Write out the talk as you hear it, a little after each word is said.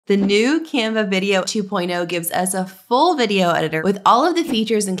The new Canva Video 2.0 gives us a full video editor with all of the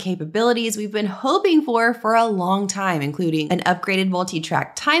features and capabilities we've been hoping for a long time, including an upgraded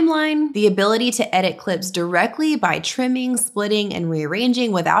multi-track timeline, the ability to edit clips directly by trimming, splitting, and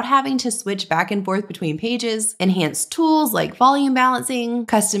rearranging without having to switch back and forth between pages, enhanced tools like volume balancing,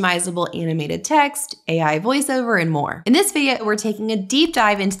 customizable animated text, AI voiceover, and more. In this video, we're taking a deep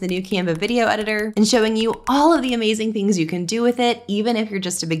dive into the new Canva Video Editor and showing you all of the amazing things you can do with it, even if you're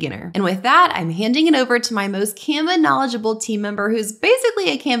just a beginner. And with that, I'm handing it over to my most Canva knowledgeable team member who's basically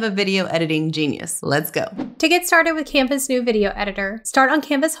a Canva video editing genius. Let's go. To get started with Canva's new video editor, start on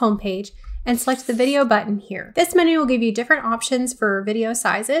Canva's homepage and select the video button here. This menu will give you different options for video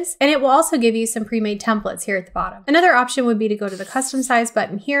sizes, and it will also give you some pre-made templates here at the bottom. Another option would be to go to the custom size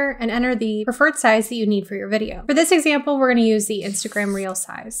button here and enter the preferred size that you need for your video. For this example, we're going to use the Instagram Reel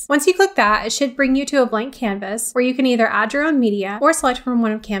size. Once you click that, it should bring you to a blank canvas where you can either add your own media or select from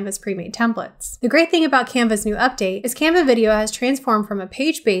one of Canva's pre-made templates. The great thing about Canva's new update is Canva Video has transformed from a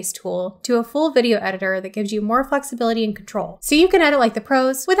page-based tool to a full video editor that gives you more flexibility and control. So you can edit like the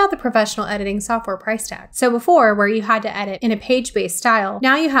pros without the professional editing software price tag. So before, where you had to edit in a page-based style,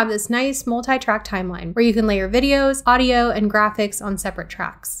 now you have this nice multi-track timeline where you can layer videos, audio, and graphics on separate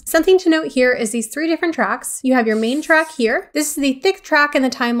tracks. Something to note here is these 3 different tracks. You have your main track here. This is the thick track in the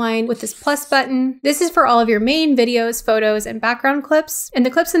timeline with this plus button. This is for all of your main videos, photos, and background clips. And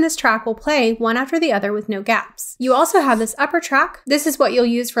the clips in this track will play one after the other with no gaps. You also have this upper track. This is what you'll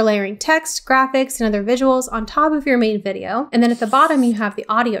use for layering text, graphics, and other visuals on top of your main video. And then at the bottom, you have the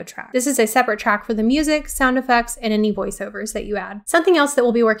audio track. This is a separate track for the music, sound effects, and any voiceovers that you add. Something else that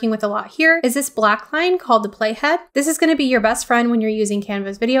we'll be working with a lot here is this black line called the playhead. This is going to be your best friend when you're using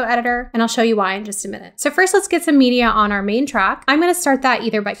Canva's video editor, and I'll show you why in just a minute. So first, let's get some media on our main track. I'm going to start that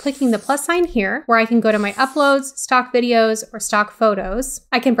either by clicking the plus sign here, where I can go to my uploads, stock videos, or stock photos.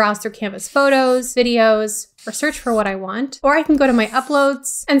 I can browse through Canva's photos, videos, or search for what I want, or I can go to my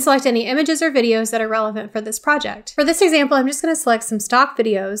uploads and select any images or videos that are relevant for this project. For this example, I'm just going to select some stock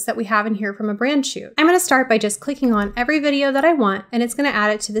videos that we have in here from a brand shoot. I'm going to start by just clicking on every video that I want, and it's going to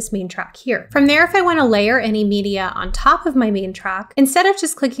add it to this main track here. From there, if I want to layer any media on top of my main track, instead of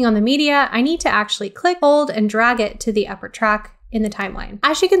just clicking on the media, I need to actually click, hold, and drag it to the upper track in the timeline.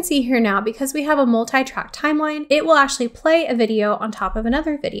 As you can see here now, because we have a multi-track timeline, it will actually play a video on top of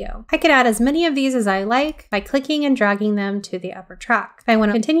another video. I can add as many of these as I like by clicking and dragging them to the upper track. If I want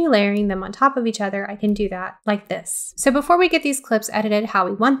to continue layering them on top of each other, I can do that like this. So before we get these clips edited how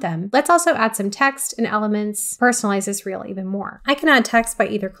we want them, let's also add some text and elements, personalize this reel even more. I can add text by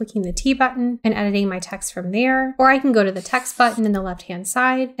either clicking the T button and editing my text from there, or I can go to the text button in the left-hand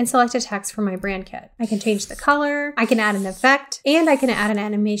side and select a text from my brand kit. I can change the color, I can add an effect, and I can add an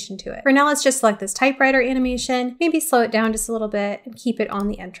animation to it. For now, let's just select this typewriter animation, maybe slow it down just a little bit and keep it on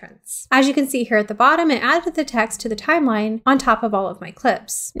the entrance. As you can see here at the bottom, it added the text to the timeline on top of all of my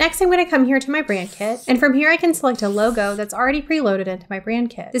clips. Next, I'm going to come here to my brand kit, and from here I can select a logo that's already preloaded into my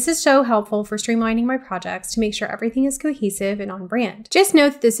brand kit. This is so helpful for streamlining my projects to make sure everything is cohesive and on brand. Just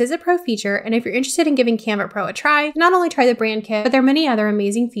note that this is a pro feature, and if you're interested in giving Canva Pro a try, not only try the brand kit, but there are many other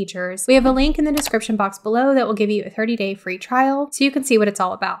amazing features. We have a link in the description box below that will give you a 30-day free trial, so you can see what it's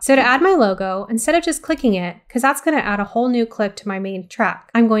all about. So to add my logo, instead of just clicking it, because that's going to add a whole new clip to my main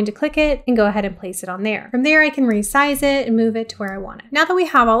track, I'm going to click it and go ahead and place it on there. From there, I can resize it and move it to where I want it. Now that we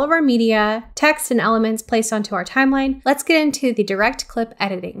have all of our media, text, and elements placed onto our timeline, let's get into the direct clip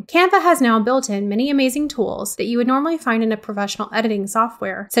editing. Canva has now built in many amazing tools that you would normally find in a professional editing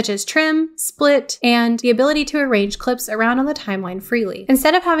software, such as trim, split, and the ability to arrange clips around on the timeline freely.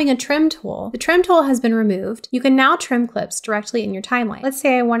 Instead of having a trim tool, the trim tool has been removed. You can now trim clips directly in your timeline. Let's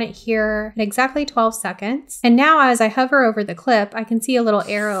say I want it here at exactly 12 seconds. And now as I hover over the clip, I can see a little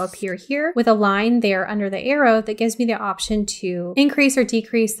arrow appear here with a line there under the arrow that gives me the option to increase or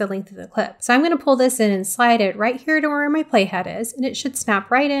decrease the length of the clip. So I'm going to pull this in and slide it right here to where my playhead is, and it should snap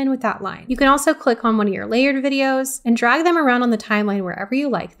right in with that line. You can also click on one of your layered videos and drag them around on the timeline wherever you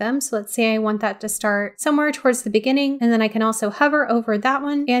like them. So let's say I want that to start somewhere towards the beginning, and then I can also hover over that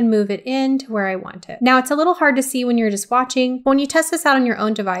one and move it in to where I want it. Now it's a little hard to see when you're just watching, but when you test this out on your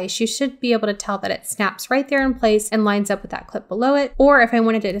own device, you should be able to tell that it snaps right there in place and lines up with that clip below it. Or if I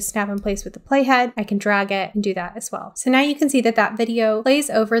wanted it to snap in place with the playhead, I can drag it and do that as well. So now you can see that that video plays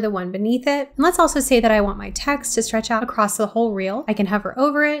over the one beneath it. And let's also say that I want my text to stretch out across the whole reel. I can hover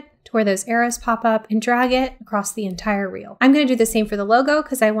over it to where those arrows pop up and drag it across the entire reel. I'm going to do the same for the logo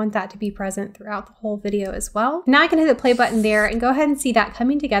because I want that to be present throughout the whole video as well. Now I can hit the play button there and go ahead and see that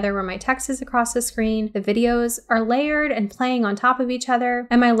coming together where my text is across the screen, the videos are layered and playing on top of each other,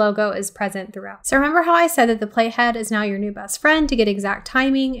 and my logo is present throughout. So remember how I said that the playhead is now your new best friend to get exact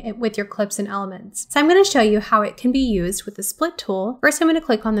timing with your clips and elements. So I'm going to show you how it can be used with the split tool. First, I'm going to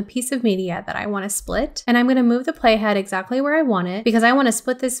click on the piece of media that I want to split, and I'm going to move the playhead exactly where I want it because I want to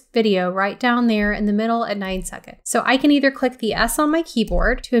split this video right down there in the middle at 9 seconds. So I can either click the S on my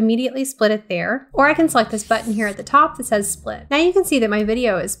keyboard to immediately split it there, or I can select this button here at the top that says split. Now you can see that my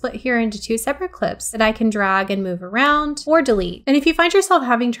video is split here into 2 separate clips that I can drag and move around or delete. And if you find yourself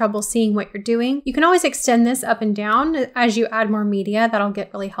having trouble seeing what you're doing, you can always extend this up and down as you add more media. That'll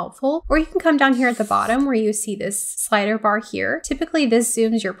get really helpful. Or you can come down here at the bottom where you see this slider bar here. Typically this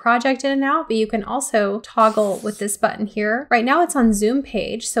zooms your project in and out, but you can also toggle with this button here. Right now it's on zoom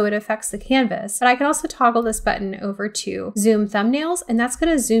page, so it affects the canvas, but I can also toggle this button over to zoom thumbnails, and that's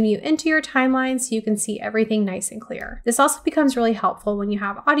going to zoom you into your timeline so you can see everything nice and clear. This also becomes really helpful when you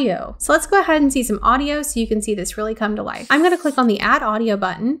have audio. So let's go ahead and see some audio so you can see this really come to life. I'm going to click on the add audio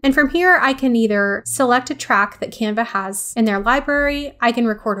button, and from here I can either select a track that Canva has in their library, I can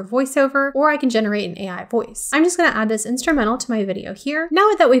record a voiceover, or I can generate an AI voice. I'm just going to add this instrumental to my video here.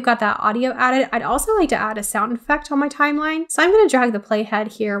 Now that we've got that audio added, I'd also like to add a sound effect on my timeline. So I'm going to drag the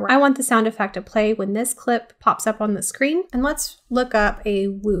playhead here where I want the sound effect to play when this clip pops up on the screen, and let's look up a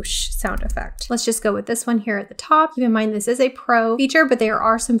whoosh sound effect. Let's just go with this one here at the top. Keep in mind this is a pro feature, but there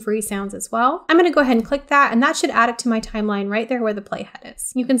are some free sounds as well. I'm going to go ahead and click that, and that should add it to my timeline right there where the playhead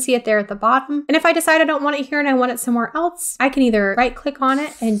is. You can see it there at the bottom. And if I decide I don't want it here and I want it somewhere else, I can either right click on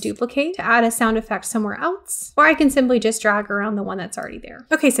it and duplicate to add a sound effect somewhere else, or I can simply just drag around the one that's already there.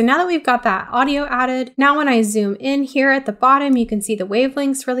 Okay, so now that we've got that audio added, now when I zoom in here at the bottom, you can see the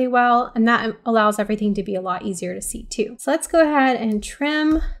wavelengths really well, and that allows everything to be a lot easier to see too. So let's go ahead and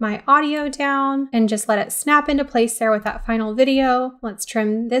trim my audio down and just let it snap into place there with that final video. Let's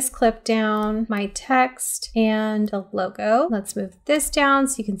trim this clip down, my text, and the logo. Let's move this down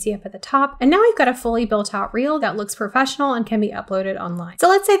so you can see up at the top. And now we've got a fully built out reel that looks professional and can be uploaded online. So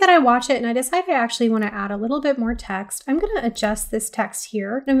let's say that I watch it and I decide I actually want to add a little bit more text. I'm going to adjust this text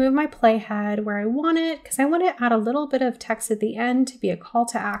here. I'm going to move my playhead where I want it because I want to add a little bit of text at the end to be a call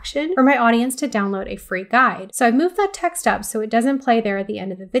to action for my audience to download a free guide. So I've moved that text up so it doesn't play there at the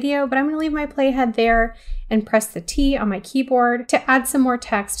end of the video, but I'm going to leave my playhead there and press the T on my keyboard to add some more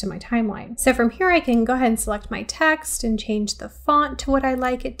text to my timeline. So from here, I can go ahead and select my text and change the font to what I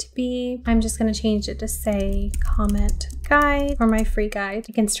like it to be. I'm just going to change it to say comment guide for my free guide.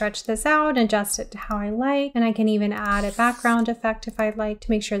 I can stretch this out and adjust it to how I like, and I can even add a background effect if I'd like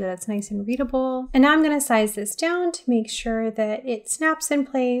to make sure that it's nice and readable. And now I'm going to size this down to make sure that it snaps in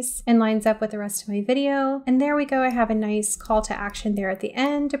place and lines up with the rest of my video. And there we go. I have a nice call to action there at the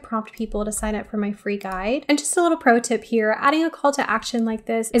end to prompt people to sign up for my free guide. And just a little pro tip here, adding a call to action like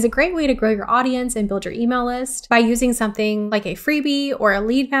this is a great way to grow your audience and build your email list by using something like a freebie or a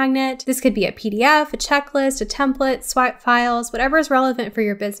lead magnet. This could be a PDF, a checklist, a template, swipe files, whatever is relevant for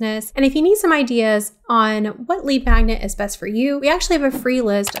your business. And if you need some ideas on what lead magnet is best for you, we actually have a free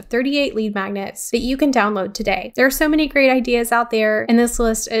list of 38 lead magnets that you can download today. There are so many great ideas out there, and this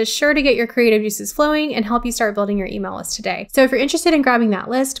list is sure to get your creative juices flowing and help you start building your email list today. So if you're interested in grabbing that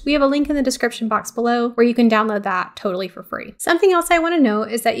list, we have a link in the description box below where you can download that totally for free. Something else I want to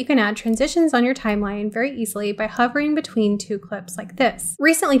note is that you can add transitions on your timeline very easily by hovering between 2 clips like this.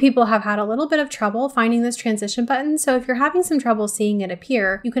 Recently, people have had a little bit of trouble finding this transition button, so if you're having some trouble seeing it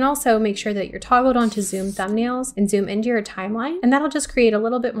appear, you can also make sure that you're toggled onto zoom thumbnails and zoom into your timeline, and that'll just create a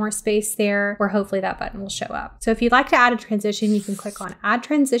little bit more space there where hopefully that button will show up. So if you'd like to add a transition, you can click on add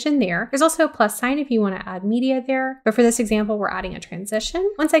transition there. There's also a plus sign if you want to add media there, but for this example, we're adding a transition.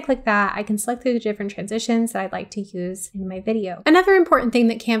 Once I click that, I can select through the different transitions that I'd like to use in my video. Another important thing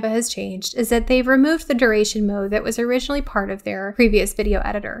that Canva has changed is that they've removed the duration mode that was originally part of their previous video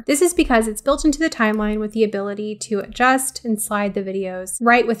editor. This is because it's built into the timeline with the ability to adjust and slide the videos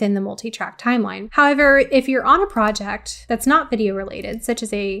right within the multi-track timeline. However, if you're on a project that's not video related, such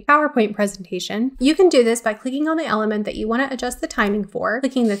as a PowerPoint presentation, you can do this by clicking on the element that you want to adjust the timing for,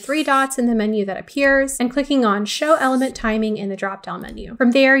 clicking the 3 dots in the menu that appears, and clicking on Show Element Timing in the drop-down menu.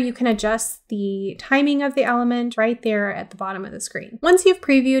 From there, you can adjust the timing of the element right there at the bottom of the screen. Once you've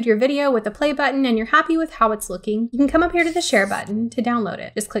previewed your video with the play button and you're happy with how it's looking, you can come up here to the share button to download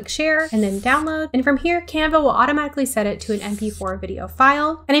it. Just click share and then download, and from here, Canva will automatically set it to an MP4 video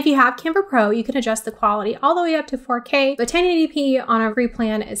file. And if you have Canva Pro, you can adjust adjust the quality all the way up to 4K, but 1080p on a free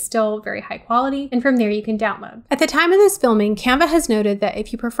plan is still very high quality, and from there you can download. At the time of this filming, Canva has noted that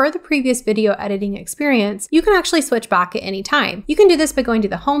if you prefer the previous video editing experience, you can actually switch back at any time. You can do this by going to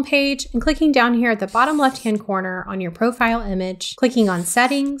the home page and clicking down here at the bottom left-hand corner on your profile image, clicking on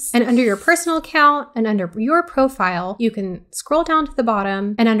settings, and under your personal account and under your profile, you can scroll down to the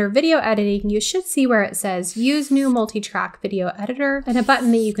bottom, and under video editing, you should see where it says use new multi-track video editor and a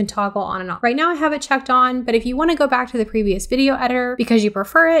button that you can toggle on and off. Right now I have it checked on, but if you want to go back to the previous video editor because you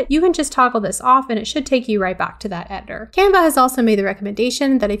prefer it, you can just toggle this off and it should take you right back to that editor. Canva has also made the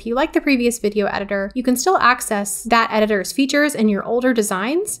recommendation that if you like the previous video editor, you can still access that editor's features in your older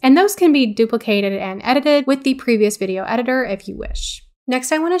designs, and those can be duplicated and edited with the previous video editor if you wish.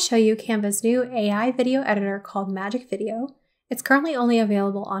 Next, I want to show you Canva's new AI video editor called Magic Video. It's currently only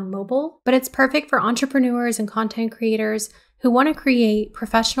available on mobile, but it's perfect for entrepreneurs and content creators who want to create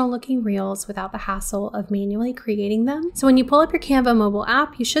professional looking reels without the hassle of manually creating them. So when you pull up your Canva mobile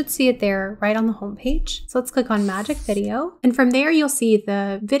app, you should see it there right on the home page. So let's click on Magic Video. And from there, you'll see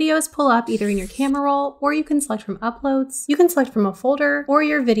the videos pull up either in your camera roll, or you can select from uploads. You can select from a folder or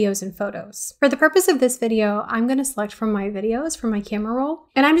your videos and photos. For the purpose of this video, I'm going to select from my videos from my camera roll.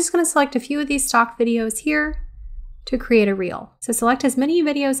 And I'm just going to select a few of these stock videos here to create a reel. So select as many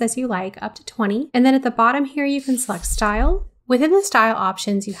videos as you like, up to 20. And then at the bottom here, you can select style. Within the style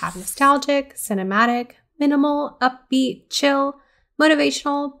options, you have nostalgic, cinematic, minimal, upbeat, chill,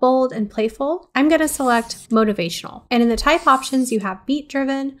 motivational, bold, and playful. I'm going to select motivational. And in the type options, you have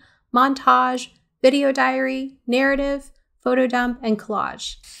beat-driven, montage, video diary, narrative, photo dump, and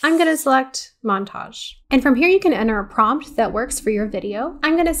collage. I'm going to select montage. And from here, you can enter a prompt that works for your video.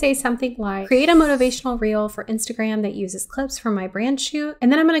 I'm going to say something like, create a motivational reel for Instagram that uses clips from my brand shoot.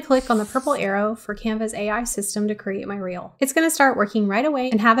 And then I'm going to click on the purple arrow for Canva's AI system to create my reel. It's going to start working right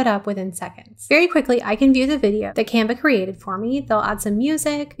away and have it up within seconds. Very quickly, I can view the video that Canva created for me. They'll add some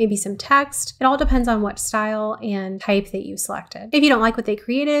music, maybe some text. It all depends on what style and type that you selected. If you don't like what they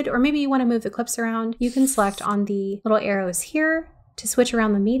created, or maybe you want to move the clips around, you can select on the little arrows here to switch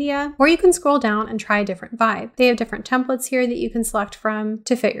around the media, or you can scroll down and try a different vibe. They have different templates here that you can select from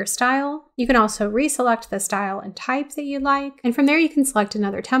to fit your style. You can also reselect the style and type that you like, and from there you can select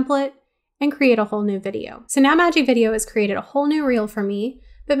another template and create a whole new video. So now Magic Video has created a whole new reel for me,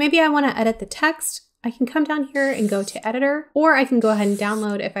 but maybe I want to edit the text. I can come down here and go to editor, or I can go ahead and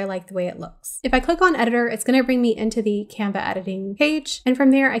download if I like the way it looks. If I click on editor, it's going to bring me into the Canva editing page. And from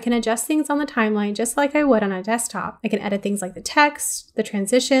there, I can adjust things on the timeline just like I would on a desktop. I can edit things like the text, the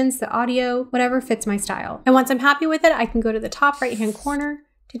transitions, the audio, whatever fits my style. And once I'm happy with it, I can go to the top right-hand corner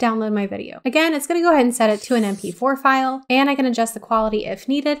to download my video. Again, it's going to go ahead and set it to an MP4 file, and I can adjust the quality if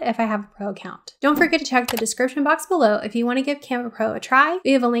needed if I have a pro account. Don't forget to check the description box below if you want to give Canva Pro a try.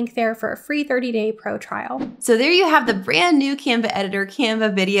 We have a link there for a free 30-day pro trial. So there you have the brand new Canva editor,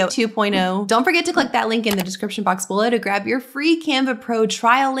 Canva Video 2.0. Don't forget to click that link in the description box below to grab your free Canva Pro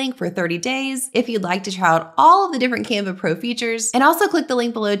trial link for 30 days if you'd like to try out all of the different Canva Pro features. And also click the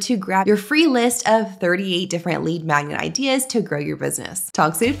link below to grab your free list of 38 different lead magnet ideas to grow your business.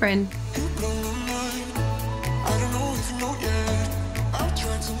 Talk soon, friend.